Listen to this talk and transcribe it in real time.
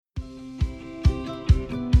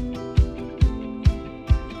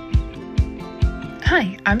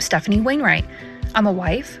Hi, I'm Stephanie Wainwright. I'm a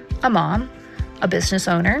wife, a mom, a business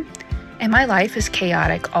owner, and my life is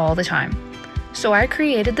chaotic all the time. So I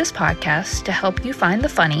created this podcast to help you find the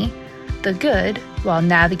funny, the good, while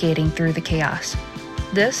navigating through the chaos.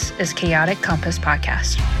 This is Chaotic Compass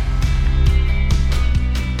Podcast.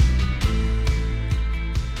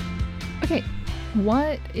 Okay,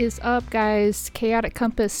 what is up, guys? Chaotic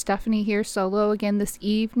Compass, Stephanie here solo again this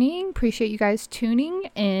evening. Appreciate you guys tuning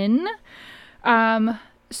in.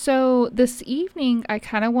 So this evening I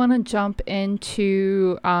kind of want to jump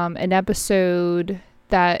into an episode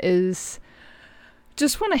that is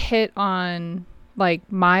just want to hit on like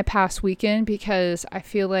my past weekend, because I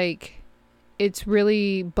feel like it's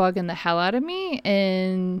really bugging the hell out of me,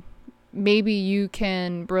 and maybe you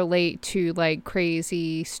can relate to like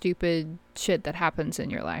crazy stupid shit that happens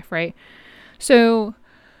in your life, right? So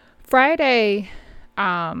Friday,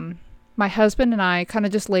 my husband and I kind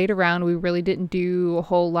of just laid around. We really didn't do a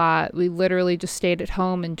whole lot. We literally just stayed at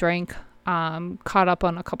home and drank, caught up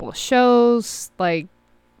on a couple of shows. Like,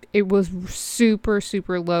 it was super,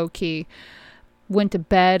 super low key. Went to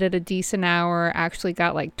bed at a decent hour, actually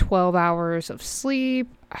got like 12 hours of sleep.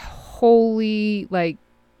 Holy, like,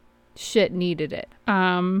 shit, needed it.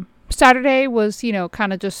 Saturday was,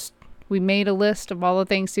 kind of just, we made a list of all the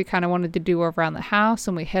things we kind of wanted to do around the house,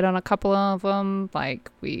 and we hit on a couple of them.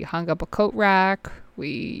 Like, we hung up a coat rack.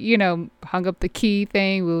 We, hung up the key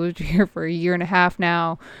thing. We lived here for a year and a half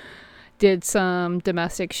now. Did some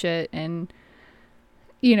domestic shit and,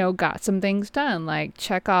 got some things done. Like,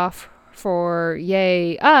 check off for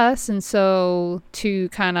yay us. And so to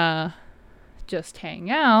kind of just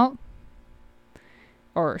hang out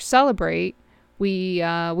or celebrate, we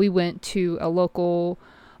went to a local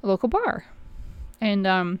bar,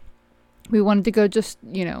 and we wanted to go just,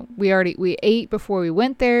 we ate before we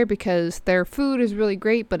went there because their food is really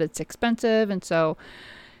great, but it's expensive. And so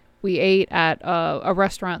we ate at a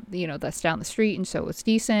restaurant, that's down the street, and so it's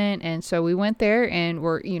decent. And so we went there, and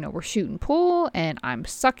we're shooting pool, and I'm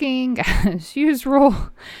sucking as usual.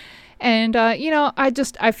 And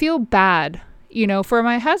I feel bad, for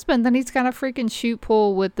my husband, then he's gonna freaking shoot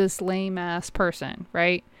pool with this lame ass person,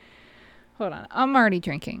 right? Hold on, I'm already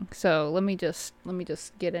drinking, so let me just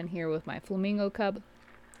get in here with my flamingo cup.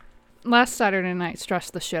 Last Saturday night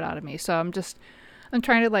stressed the shit out of me, so I'm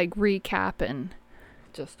trying to like recap and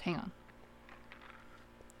just hang on.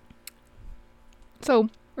 So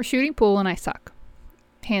we're shooting pool, and I suck,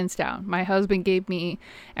 hands down. My husband gave me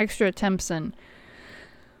extra attempts, and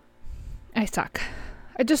I suck.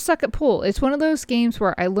 I just suck at pool. It's one of those games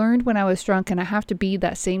where I learned when I was drunk, and I have to be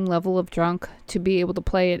that same level of drunk to be able to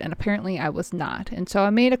play it, and apparently I was not. And so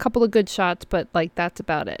I made a couple of good shots, but like that's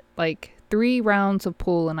about it. Like 3 rounds of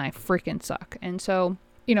pool and I freaking suck. And so,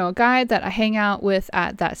 a guy that I hang out with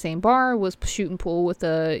at that same bar was shooting pool with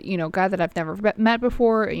a, guy that I've never met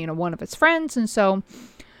before, one of his friends. And so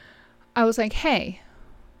I was like, hey,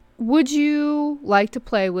 would you like to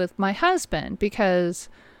play with my husband? Because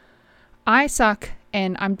I suck.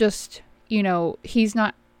 And I'm just,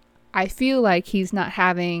 I feel like he's not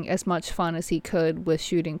having as much fun as he could with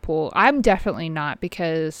shooting pool. I'm definitely not,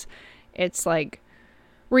 because it's like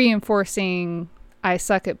reinforcing I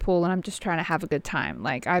suck at pool, and I'm just trying to have a good time.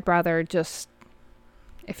 Like, I'd rather just,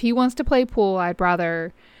 if he wants to play pool, I'd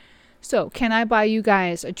rather, so can I buy you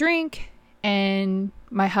guys a drink and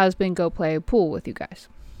my husband go play pool with you guys?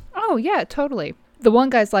 Oh yeah, totally. The one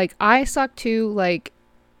guy's like, I suck too, like,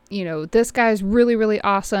 this guy's really, really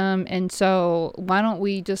awesome. And so why don't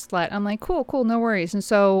we just I'm like, cool, no worries. And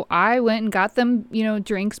so I went and got them,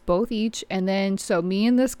 drinks, both each. And then so me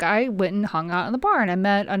and this guy went and hung out in the bar, and I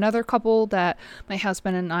met another couple that my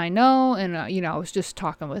husband and I know. And, I was just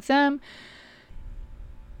talking with them.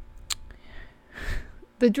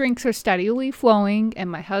 The drinks are steadily flowing,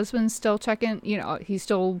 and my husband's still checking, he's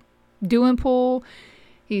still doing pool.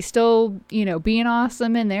 He's still, being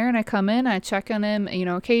awesome in there. And I come in, I check on him,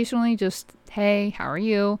 occasionally, just, hey, how are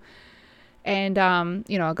you? And,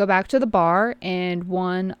 I'll go back to the bar, and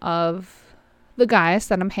one of the guys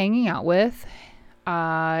that I'm hanging out with,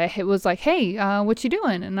 it was like, hey, what you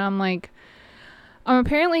doing? And I'm like, I'm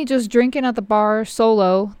apparently just drinking at the bar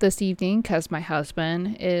solo this evening because my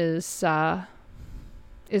husband is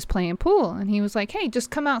playing pool. And he was like, hey, just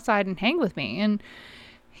come outside and hang with me. And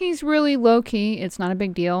he's really low key. It's not a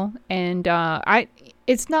big deal. And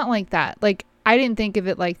it's not like that. Like, I didn't think of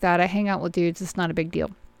it like that. I hang out with dudes. It's not a big deal.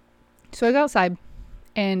 So I go outside,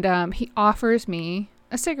 and he offers me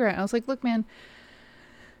a cigarette. I was like, look, man,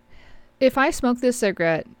 if I smoke this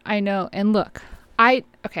cigarette, I know. And look,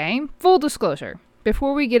 okay, full disclosure,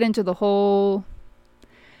 before we get into the whole,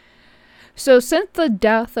 so since the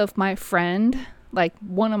death of my friend, like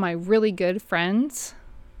one of my really good friends,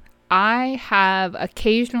 I have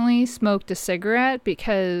occasionally smoked a cigarette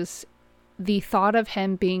because the thought of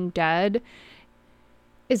him being dead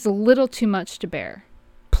is a little too much to bear.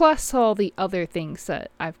 Plus all the other things that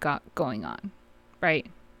I've got going on, right?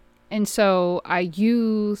 And so I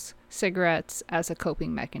use cigarettes as a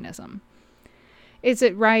coping mechanism. Is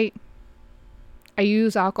it right? I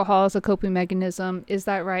use alcohol as a coping mechanism. Is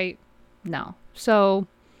that right? No. So,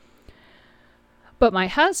 but my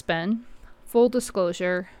husband, full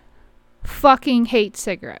disclosure, fucking hates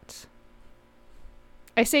cigarettes.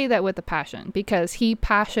 I say that with a passion because he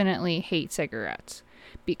passionately hates cigarettes.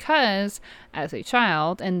 Because as a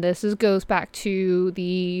child, and goes back to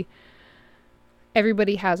the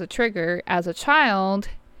everybody has a trigger, as a child,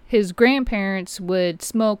 his grandparents would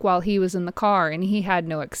smoke while he was in the car and he had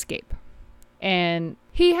no escape. And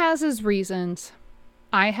he has his reasons,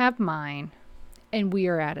 I have mine, and we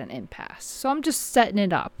are at an impasse. So I'm just setting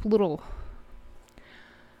it up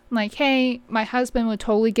like, hey, my husband would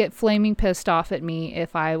totally get flaming pissed off at me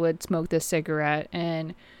if I would smoke this cigarette.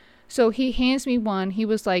 And so he hands me one. He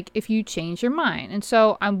was like, if you change your mind. And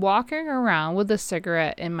so I'm walking around with a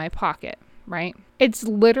cigarette in my pocket, right? It's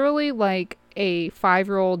literally like a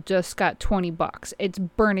 5-year-old just got $20. It's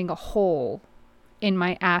burning a hole in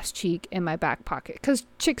my ass cheek in my back pocket. Because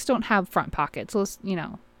chicks don't have front pockets. So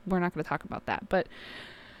we're not going to talk about that. But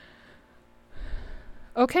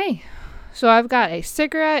okay. So I've got a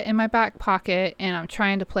cigarette in my back pocket and I'm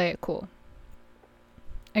trying to play it cool.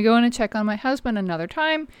 I go in and check on my husband another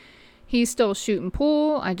time. He's still shooting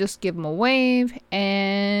pool. I just give him a wave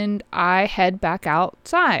and I head back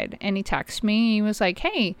outside. And he texts me. He was like,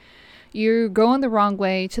 hey, you're going the wrong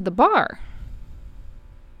way to the bar.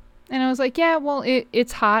 And I was like, yeah, well,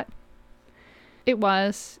 it's hot. It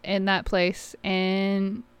was in that place.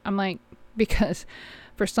 And I'm like, because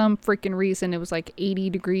for some freaking reason, it was like 80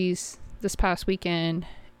 degrees this past weekend.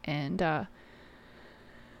 And,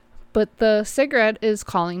 but the cigarette is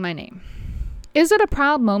calling my name. Is it a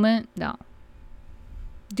proud moment? No.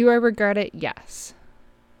 Do I regret it? Yes.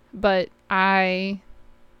 But I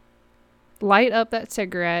light up that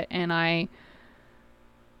cigarette and I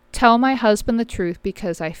tell my husband the truth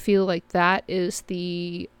because I feel like that is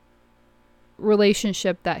the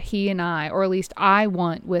relationship that he and I, or at least I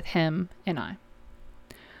want with him and I.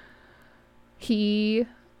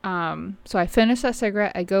 So I finish that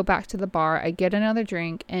cigarette, I go back to the bar, I get another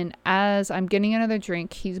drink, and as I'm getting another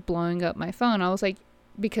drink, he's blowing up my phone. I was like,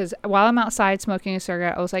 because while I'm outside smoking a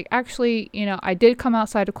cigarette, I was like, actually, I did come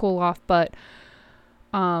outside to cool off, but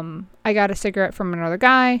I got a cigarette from another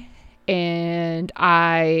guy, and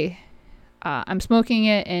I'm smoking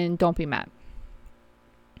it, and don't be mad.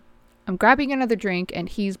 I'm grabbing another drink, and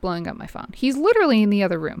he's blowing up my phone. He's literally in the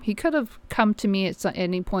other room. He could have come to me at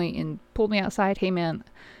any point and pulled me outside. Hey, man.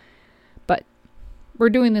 But we're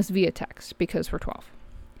doing this via text because we're 12.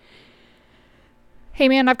 Hey,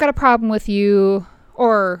 man, I've got a problem with you.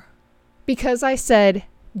 Or because I said,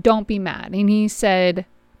 don't be mad. And he said,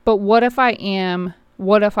 but what if I am?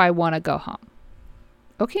 What if I want to go home?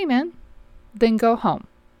 Okay, man. Then go home.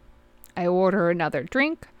 I order another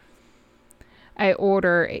drink. I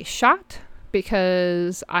order a shot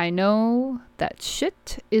because I know that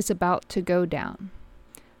shit is about to go down.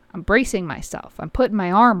 I'm bracing myself. I'm putting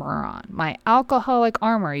my armor on. My alcoholic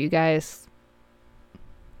armor, you guys.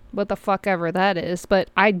 What the fuck ever that is. But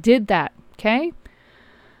I did that, okay?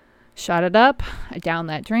 Shot it up. I downed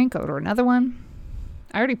that drink. Order another one.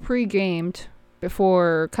 I already pre-gamed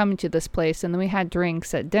before coming to this place. And then we had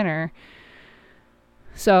drinks at dinner.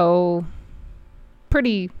 So,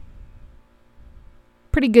 pretty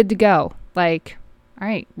good to go. Like, all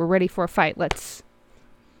right, we're ready for a fight. Let's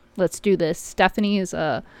do this. Stephanie is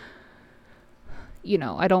I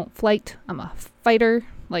don't fight. I'm a fighter.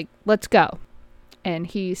 Like, let's go. And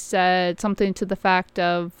he said something to the fact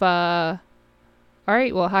of, all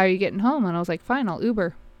right, well, how are you getting home? And I was like, fine, I'll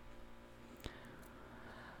Uber.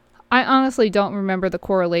 I honestly don't remember the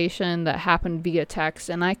correlation that happened via text,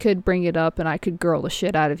 and I could bring it up and I could girl the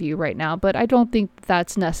shit out of you right now, but I don't think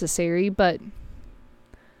that's necessary. But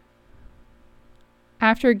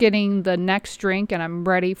after getting the next drink and I'm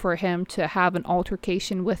ready for him to have an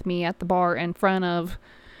altercation with me at the bar in front of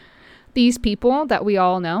these people that we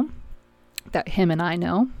all know, that him and I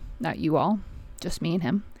know, not you all, just me and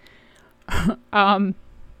him.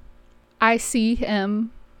 I see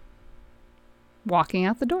him walking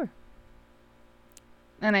out the door.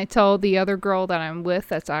 And I told the other girl that I'm with,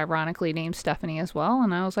 that's ironically named Stephanie as well,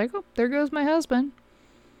 and I was like, oh, there goes my husband.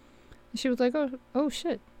 And she was like, oh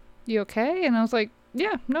shit, you okay? And I was like,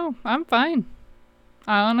 yeah, no, I'm fine.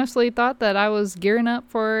 I honestly thought that I was gearing up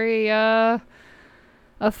for a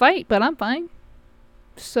a fight, but I'm fine.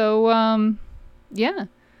 So, yeah.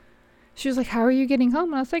 She was like, how are you getting home?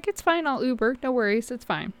 And I was like, it's fine. I'll Uber. No worries. It's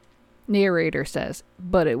fine. Narrator says,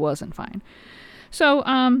 but it wasn't fine. So,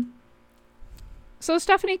 so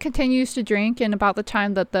Stephanie continues to drink, and about the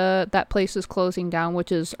time that that place is closing down,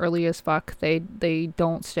 which is early as fuck, they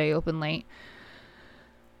don't stay open late.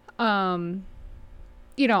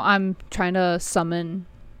 You know, I'm trying to summon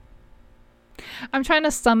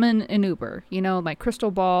an Uber, you know, my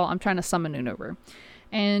crystal ball. I'm trying to summon an Uber.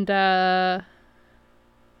 And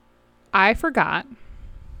I forgot.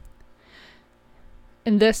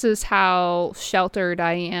 And this is how sheltered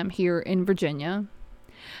I am here in Virginia.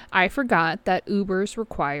 I forgot that Ubers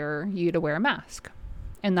require you to wear a mask.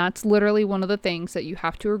 And that's literally one of the things that you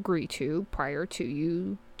have to agree to prior to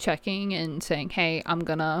you checking and saying, hey, I'm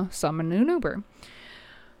gonna summon an Uber.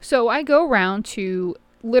 So I go around to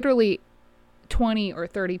literally 20 or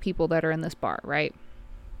 30 people that are in this bar, right?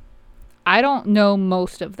 I don't know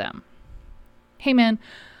most of them. Hey man,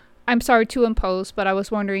 I'm sorry to impose, but I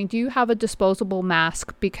was wondering, do you have a disposable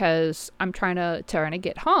mask? Because I'm trying to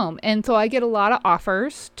get home. And so I get a lot of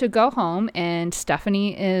offers to go home, and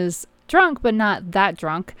Stephanie is drunk, but not that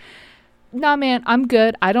drunk. Nah, man, I'm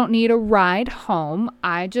good. I don't need a ride home.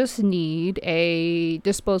 I just need a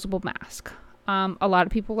disposable mask. A lot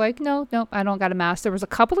of people were like, nope, I don't got a mask. There was a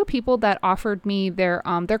couple of people that offered me their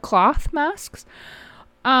cloth masks.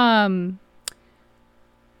 Fucking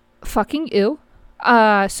ew.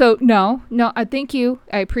 So no, I thank you.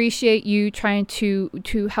 I appreciate you trying to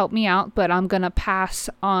help me out, but I'm gonna pass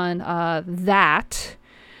on that.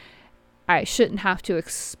 I shouldn't have to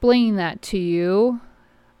explain that to you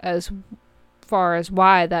as far as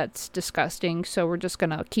why that's disgusting. So we're just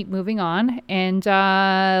gonna keep moving on. And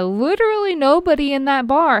literally nobody in that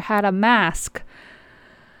bar had a mask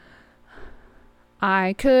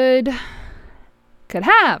I could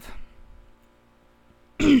have.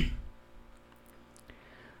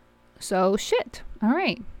 So shit. All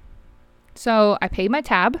right. So I pay my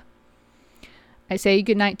tab. I say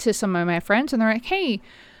goodnight to some of my friends, and they're like, hey,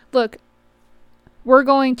 look, we're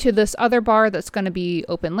going to this other bar that's going to be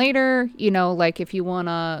open later, you know, like if you want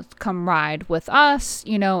to come ride with us,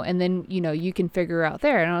 you know, and then, you know, you can figure out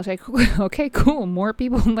there. And I was like, okay, cool. More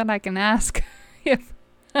people that I can ask if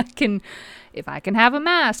I can have a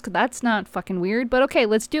mask. That's not fucking weird, but okay,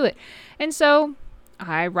 let's do it. And so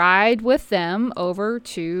I ride with them over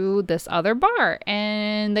to this other bar,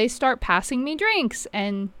 and they start passing me drinks,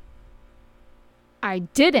 and I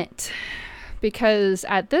didn't. Because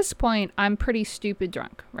at this point, I'm pretty stupid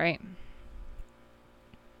drunk, right?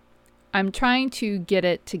 I'm trying to get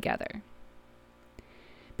it together.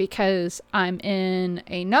 Because I'm in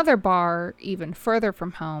another bar even further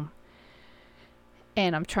from home.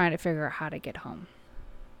 And I'm trying to figure out how to get home.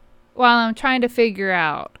 While I'm trying to figure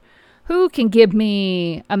out who can give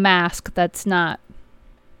me a mask that's not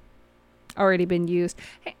already been used.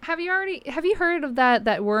 Hey, have you heard of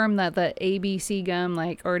that worm, that the ABC gum,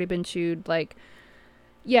 like already been chewed? Like,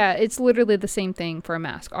 yeah, it's literally the same thing for a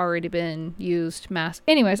mask, already been used mask.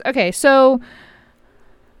 Anyways, okay, so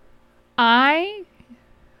I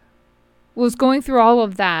was going through all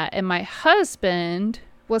of that, and my husband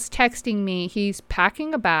was texting me. He's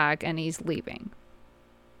packing a bag and he's leaving.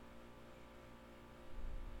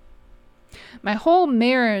 My whole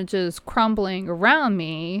marriage is crumbling around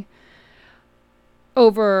me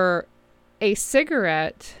over a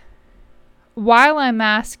cigarette while I'm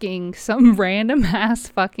asking some random ass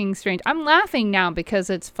fucking strange. I'm laughing now because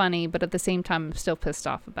it's funny, but at the same time I'm still pissed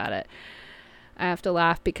off about it. I have to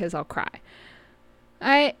laugh because I'll cry.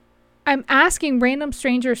 I'm asking random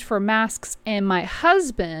strangers for masks, and my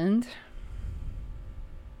husband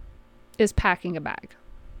is packing a bag.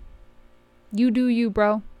 You do you,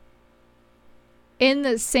 bro. In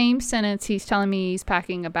the same sentence, he's telling me he's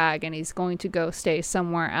packing a bag and he's going to go stay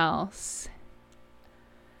somewhere else.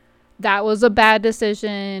 That was a bad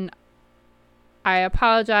decision. I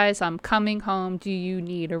apologize. I'm coming home. Do you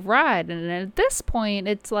need a ride? And at this point,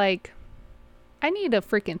 it's like, I need a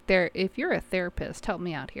freaking if you're a therapist, help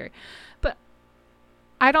me out here. But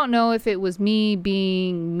I don't know if it was me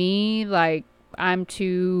being me, like I'm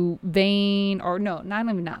too vain, or no,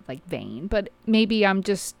 not like vain, but maybe I'm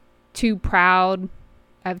just too proud.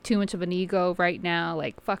 I have too much of an ego right now,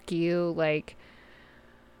 like fuck you, like,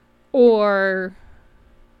 or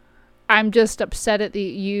I'm just upset at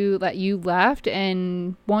you that you left,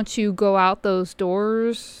 and once you go out those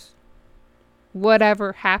doors,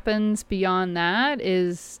 whatever happens beyond that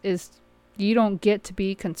is you don't get to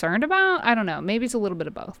be concerned about. I don't know, maybe it's a little bit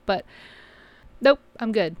of both, but nope,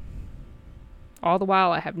 I'm good. All the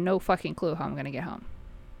while I have no fucking clue how I'm gonna get home.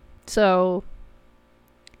 So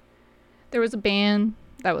there was a band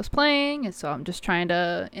that was playing, and so I'm just trying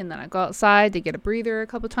to, and then I go outside to get a breather a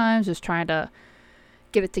couple times, just trying to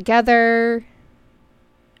get it together,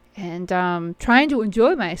 and trying to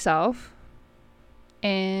enjoy myself.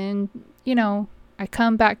 And, you know, I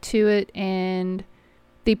come back to it, and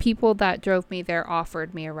the people that drove me there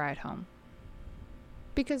offered me a ride home.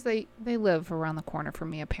 Because they live around the corner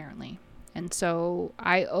from me, apparently. And so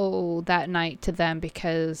I owe that night to them,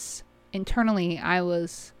 because internally I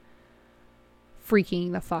was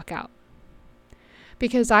freaking the fuck out.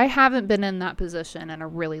 Because I haven't been in that position in a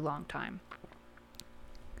really long time.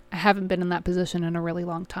 I haven't been in that position in a really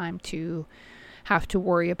long time to have to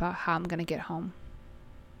worry about how I'm going to get home.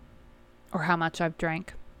 Or how much I've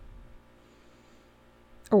drank.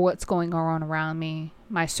 Or what's going on around me.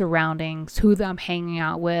 My surroundings. Who I'm hanging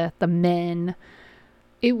out with. The men.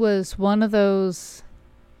 It was one of those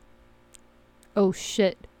oh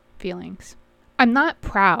shit feelings. I'm not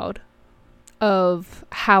proud of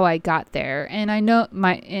how I got there. And I know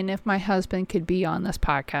if my husband could be on this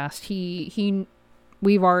podcast,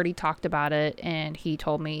 we've already talked about it, and he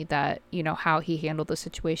told me that, you know, how he handled the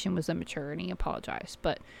situation was immature, and he apologized.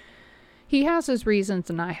 But he has his reasons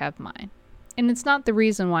and I have mine. And it's not the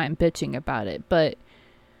reason why I'm bitching about it, but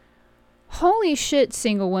holy shit,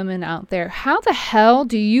 single women out there, how the hell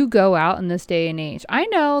do you go out in this day and age? I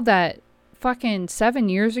know that fucking 7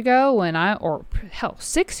 years ago or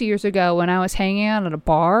 6 years ago when I was hanging out at a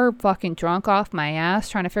bar, fucking drunk off my ass,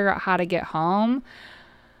 trying to figure out how to get home.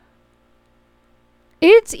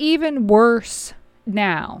 It's even worse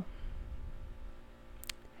now.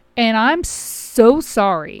 And I'm so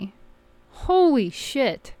sorry. Holy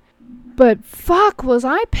shit. But fuck, was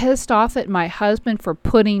I pissed off at my husband for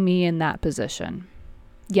putting me in that position.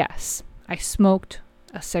 Yes, I smoked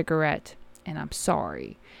a cigarette, and I'm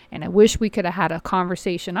sorry. And I wish we could have had a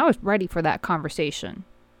conversation. I was ready for that conversation.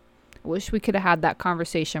 I wish we could have had that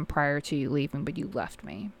conversation prior to you leaving, but you left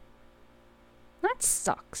me. That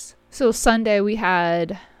sucks. So Sunday we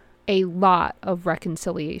had a lot of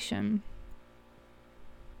reconciliation.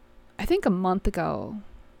 I think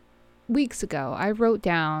weeks ago, I wrote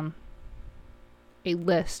down a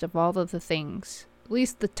list of all of the things, at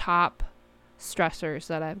least the top stressors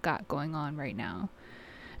that I've got going on right now.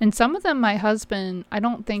 And some of them my husband, I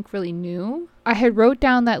don't think really knew. I had wrote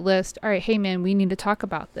down that list. All right, hey man, we need to talk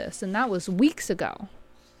about this. And that was weeks ago.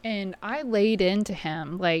 And I laid into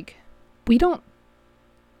him like, we don't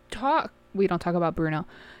talk about Bruno.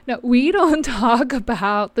 No, we don't talk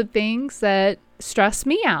about the things that stress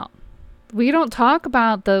me out. We don't talk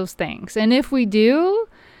about those things. And if we do,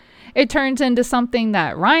 it turns into something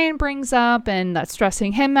that Ryan brings up and that's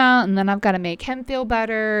stressing him out. And then I've got to make him feel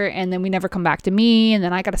better. And then we never come back to me. And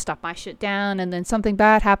then I got to stop my shit down. And then something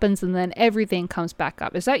bad happens. And then everything comes back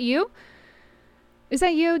up. Is that you?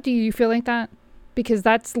 Do you feel like that? Because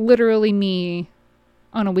that's literally me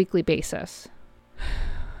on a weekly basis.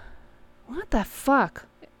 What the fuck?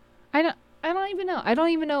 I don't even know. I don't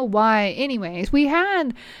even know why. Anyways, we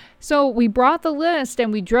brought the list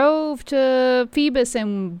and we drove to Phoebus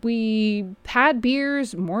and we had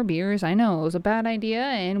more beers. I know it was a bad idea.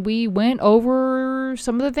 And we went over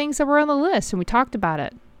some of the things that were on the list and we talked about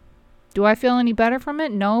it. Do I feel any better from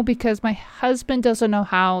it? No, because my husband doesn't know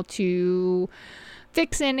how to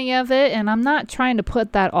fix any of it. And I'm not trying to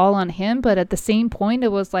put that all on him. But at the same point,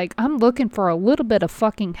 it was like, I'm looking for a little bit of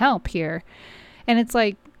fucking help here. And it's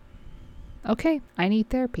like, okay, I need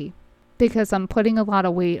therapy because I'm putting a lot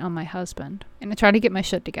of weight on my husband and I try to get my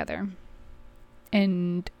shit together.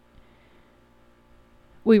 And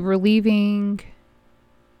we were leaving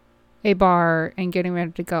a bar and getting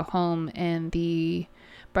ready to go home and the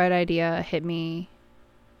bright idea hit me.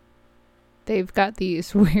 They've got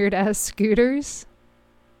these weird ass scooters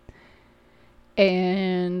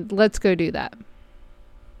and let's go do that.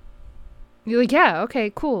 You're like, yeah,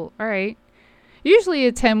 okay, cool. All right. Usually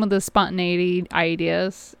it's him with the spontaneity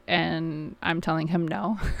ideas, and I'm telling him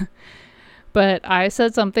no. But I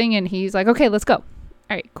said something, and he's like, okay, let's go. All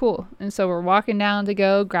right, cool. And so we're walking down to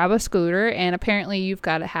go grab a scooter, and apparently you've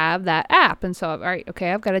got to have that app. And so, all right,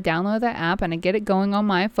 okay, I've got to download that app, and I get it going on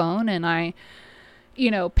my phone, and I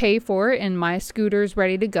pay for it, and my scooter's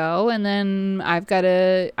ready to go. And then I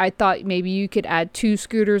thought maybe you could add 2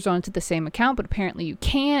 scooters onto the same account, but apparently you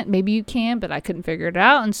can't. Maybe you can, but I couldn't figure it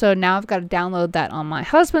out. And so now I've got to download that on my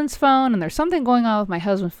husband's phone, and there's something going on with my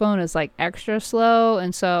husband's phone is like extra slow.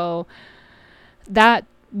 And so that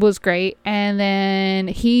was great. And then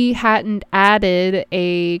he hadn't added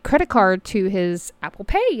a credit card to his Apple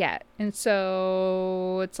Pay yet. And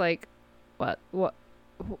so it's like, what?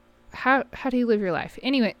 how do you live your life?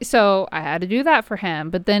 Anyway, so I had to do that for him.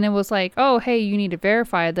 But then it was like, oh, hey, you need to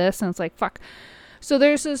verify this. And it's like, fuck. So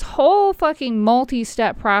there's this whole fucking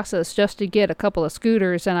multi-step process just to get a couple of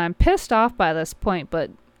scooters. And I'm pissed off by this point,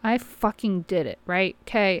 but I fucking did it, right?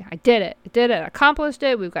 Okay, I did it. I accomplished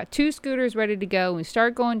it. We've got 2 scooters ready to go. We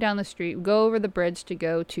start going down the street. We go over the bridge to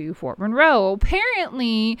go to Fort Monroe.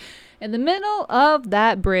 Apparently, in the middle of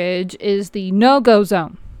that bridge is the no-go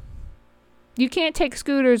zone. You can't take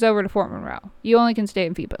scooters over to Fort Monroe. You only can stay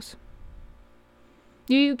in Phoebus.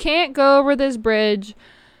 You can't go over this bridge.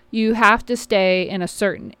 You have to stay in a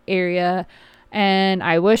certain area. And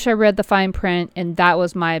I wish I read the fine print, and that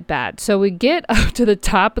was my bad. So we get up to the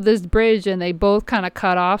top of this bridge, and they both kind of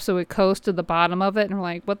cut off, so we coast to the bottom of it, and we're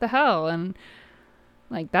like, what the hell? And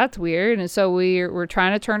like, that's weird. And so we're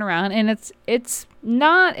trying to turn around, and it's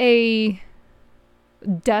not a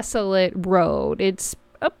desolate road. It's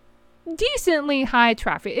a decently high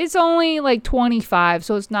traffic. It's only like 25,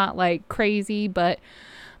 so it's not like crazy, but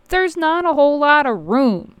there's not a whole lot of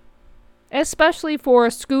room, especially for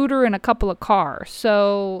a scooter and a couple of cars.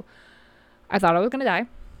 So I thought I was going to die.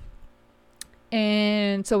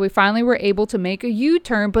 And so we finally were able to make a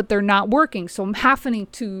U-turn, but they're not working. So I'm having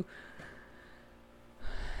to...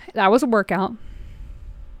 That was a workout.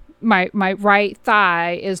 My right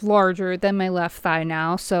thigh is larger than my left thigh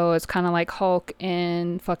now. So it's kind of like Hulk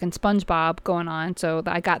and fucking SpongeBob going on. So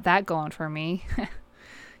I got that going for me.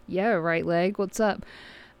 Yeah, right leg. What's up?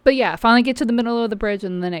 But yeah, finally get to the middle of the bridge,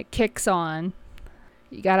 and then it kicks on.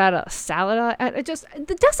 You got out a salad.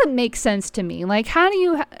 It doesn't make sense to me. Like, how do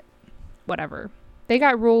you... Whatever. They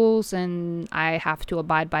got rules, and I have to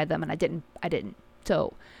abide by them, and I didn't.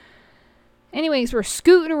 So, anyways, we're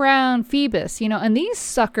scooting around Phoebus, and these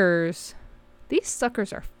suckers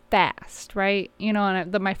are fast, right?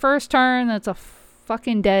 And my first turn, that's a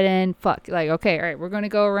fucking dead end. Fuck. Like, okay, all right, we're going to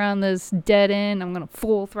go around this dead end. I'm going to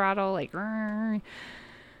full throttle, like...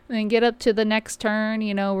 And then get up to the next turn,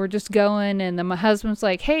 we're just going. And then my husband's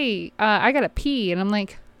like, hey, I gotta pee. And I'm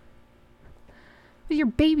like, your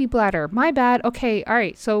baby bladder. My bad. Okay, all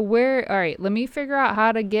right. So all right, let me figure out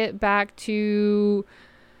how to get back to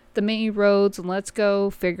the main roads, and let's go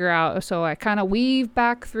figure out. So I kind of weave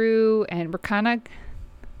back through, and we're kind of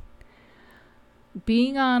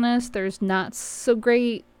being honest. There's not so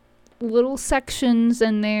great little sections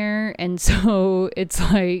in there. And so it's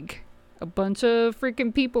like... a bunch of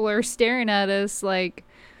freaking people are staring at us like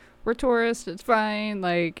we're tourists. It's fine.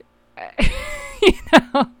 Like,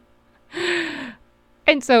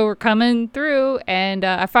 And so we're coming through, and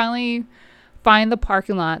I finally find the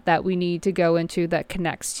parking lot that we need to go into that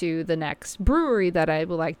connects to the next brewery that I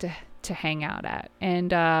would like to hang out at.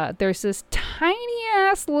 And there's this tiny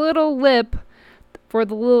ass little lip for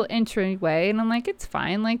the little entryway. And I'm like, it's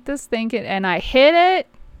fine. Like, this thing and I hit it.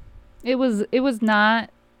 It was not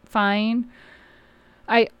fine.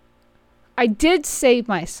 I did save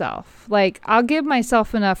myself. Like, I'll give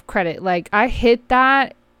myself enough credit. Like, I hit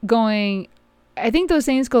that going, I think those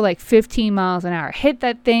things go like 15 miles an hour. Hit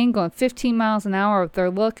that thing going 15 miles an hour with their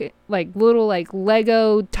like little like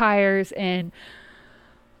Lego tires, and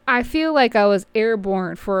I feel like I was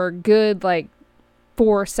airborne for a good like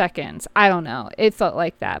 4 seconds. I don't know. It felt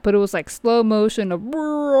like that, but it was like slow motion of,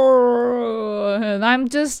 and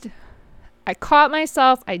I caught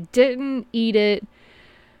myself. I didn't eat it.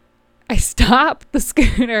 I stopped the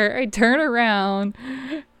scooter. I turn around,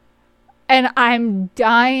 and I'm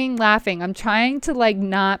dying laughing. I'm trying to like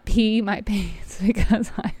not pee my pants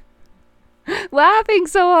because I'm laughing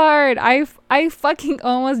so hard. I fucking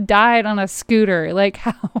almost died on a scooter. Like,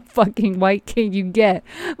 how fucking white can you get?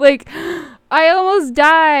 Like, I almost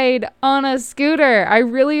died on a scooter. I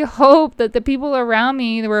really hope that the people around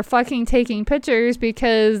me were fucking taking pictures,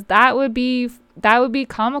 because that would be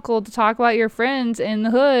comical to talk about your friends in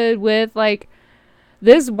the hood with, like,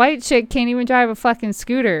 this white chick can't even drive a fucking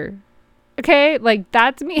scooter. Okay? Like,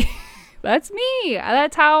 that's me. That's me.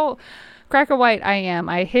 That's how cracker white I am.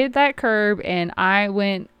 I hit that curb and I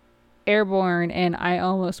went airborne and I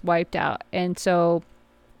almost wiped out. And so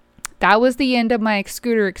that was the end of my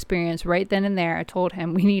scooter experience right then and there. I told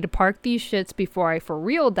him, we need to park these shits before I for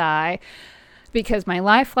real die, because my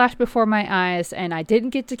life flashed before my eyes and I didn't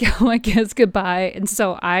get to go and kiss goodbye. And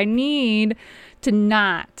so I need to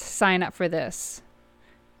not sign up for this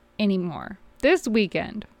anymore. This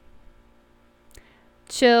weekend,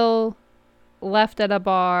 chill, left at a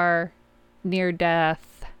bar, near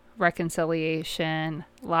death, reconciliation,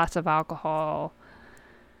 lots of alcohol.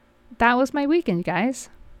 That was my weekend, guys.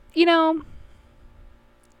 You know,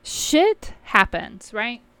 shit happens,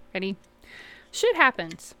 right? Ready? Shit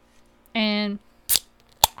happens. And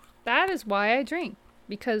that is why I drink.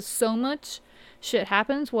 because so much shit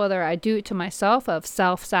happens, whether I do it to myself of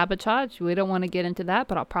self-sabotage. We don't want to get into that,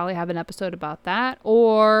 but I'll probably have an episode about that.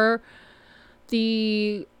 Or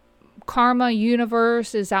the karma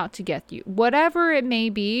universe is out to get you. Whatever it may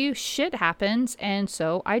be, shit happens, and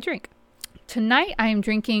so I drink. Tonight I am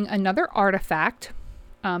drinking another Artifact.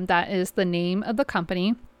 That is the name of the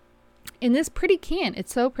company. In this pretty can,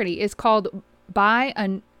 it's so pretty. It's called By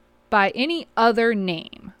Any Other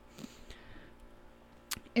Name.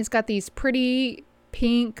 It's got these pretty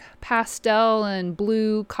pink, pastel, and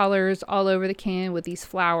blue colors all over the can with these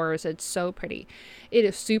flowers. It's so pretty. It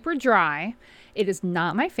is super dry. It is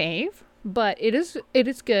not my fave, but it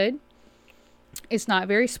is good. It's not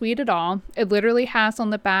very sweet at all. It literally has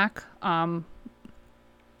on the back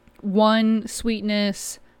 1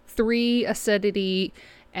 sweetness, 3 acidity,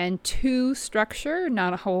 and 2 structure.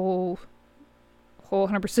 Not a whole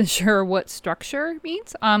 100% sure what structure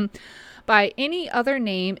means. By Any Other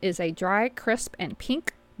Name is a dry, crisp, and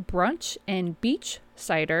pink brunch and beach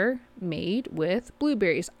cider made with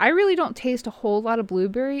blueberries. I really don't taste a whole lot of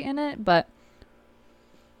blueberry in it, but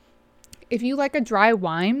if you like a dry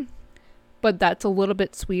wine, but that's a little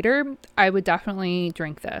bit sweeter, I would definitely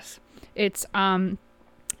drink this. It's in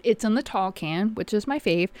the tall can, which is my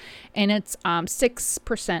fave, and it's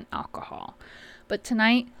 6% alcohol. But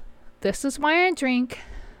tonight, this is why I drink,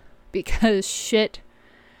 because shit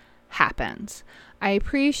happens. I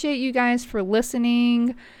appreciate you guys for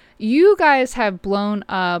listening. You guys have blown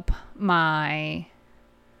up my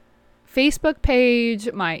Facebook page,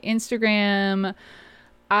 my Instagram.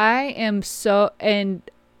 I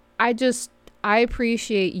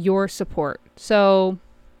appreciate your support. So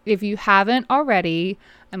if you haven't already,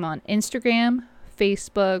 I'm on Instagram,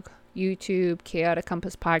 Facebook, YouTube, Chaotic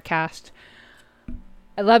Compass Podcast.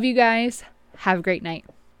 I love you guys. Have a great night.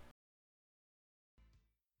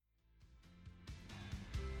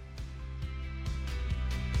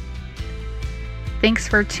 Thanks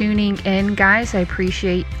for tuning in, guys. I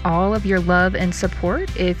appreciate all of your love and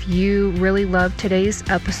support. If you really loved today's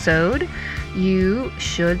episode, you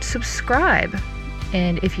should subscribe.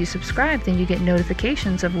 And if you subscribe, then you get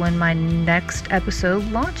notifications of when my next episode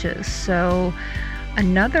launches. So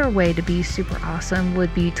another way to be super awesome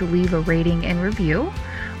would be to leave a rating and review,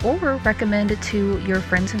 or recommend it to your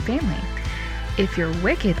friends and family. If you're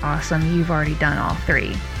wicked awesome, you've already done all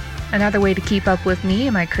 3. Another way to keep up with me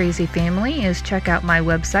and my crazy family is check out my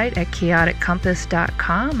website at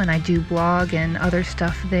chaoticcompass.com, and I do blog and other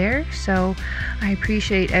stuff there. So I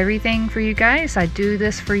appreciate everything for you guys. I do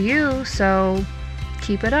this for you, so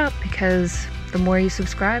keep it up, because the more you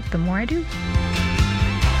subscribe, the more I do.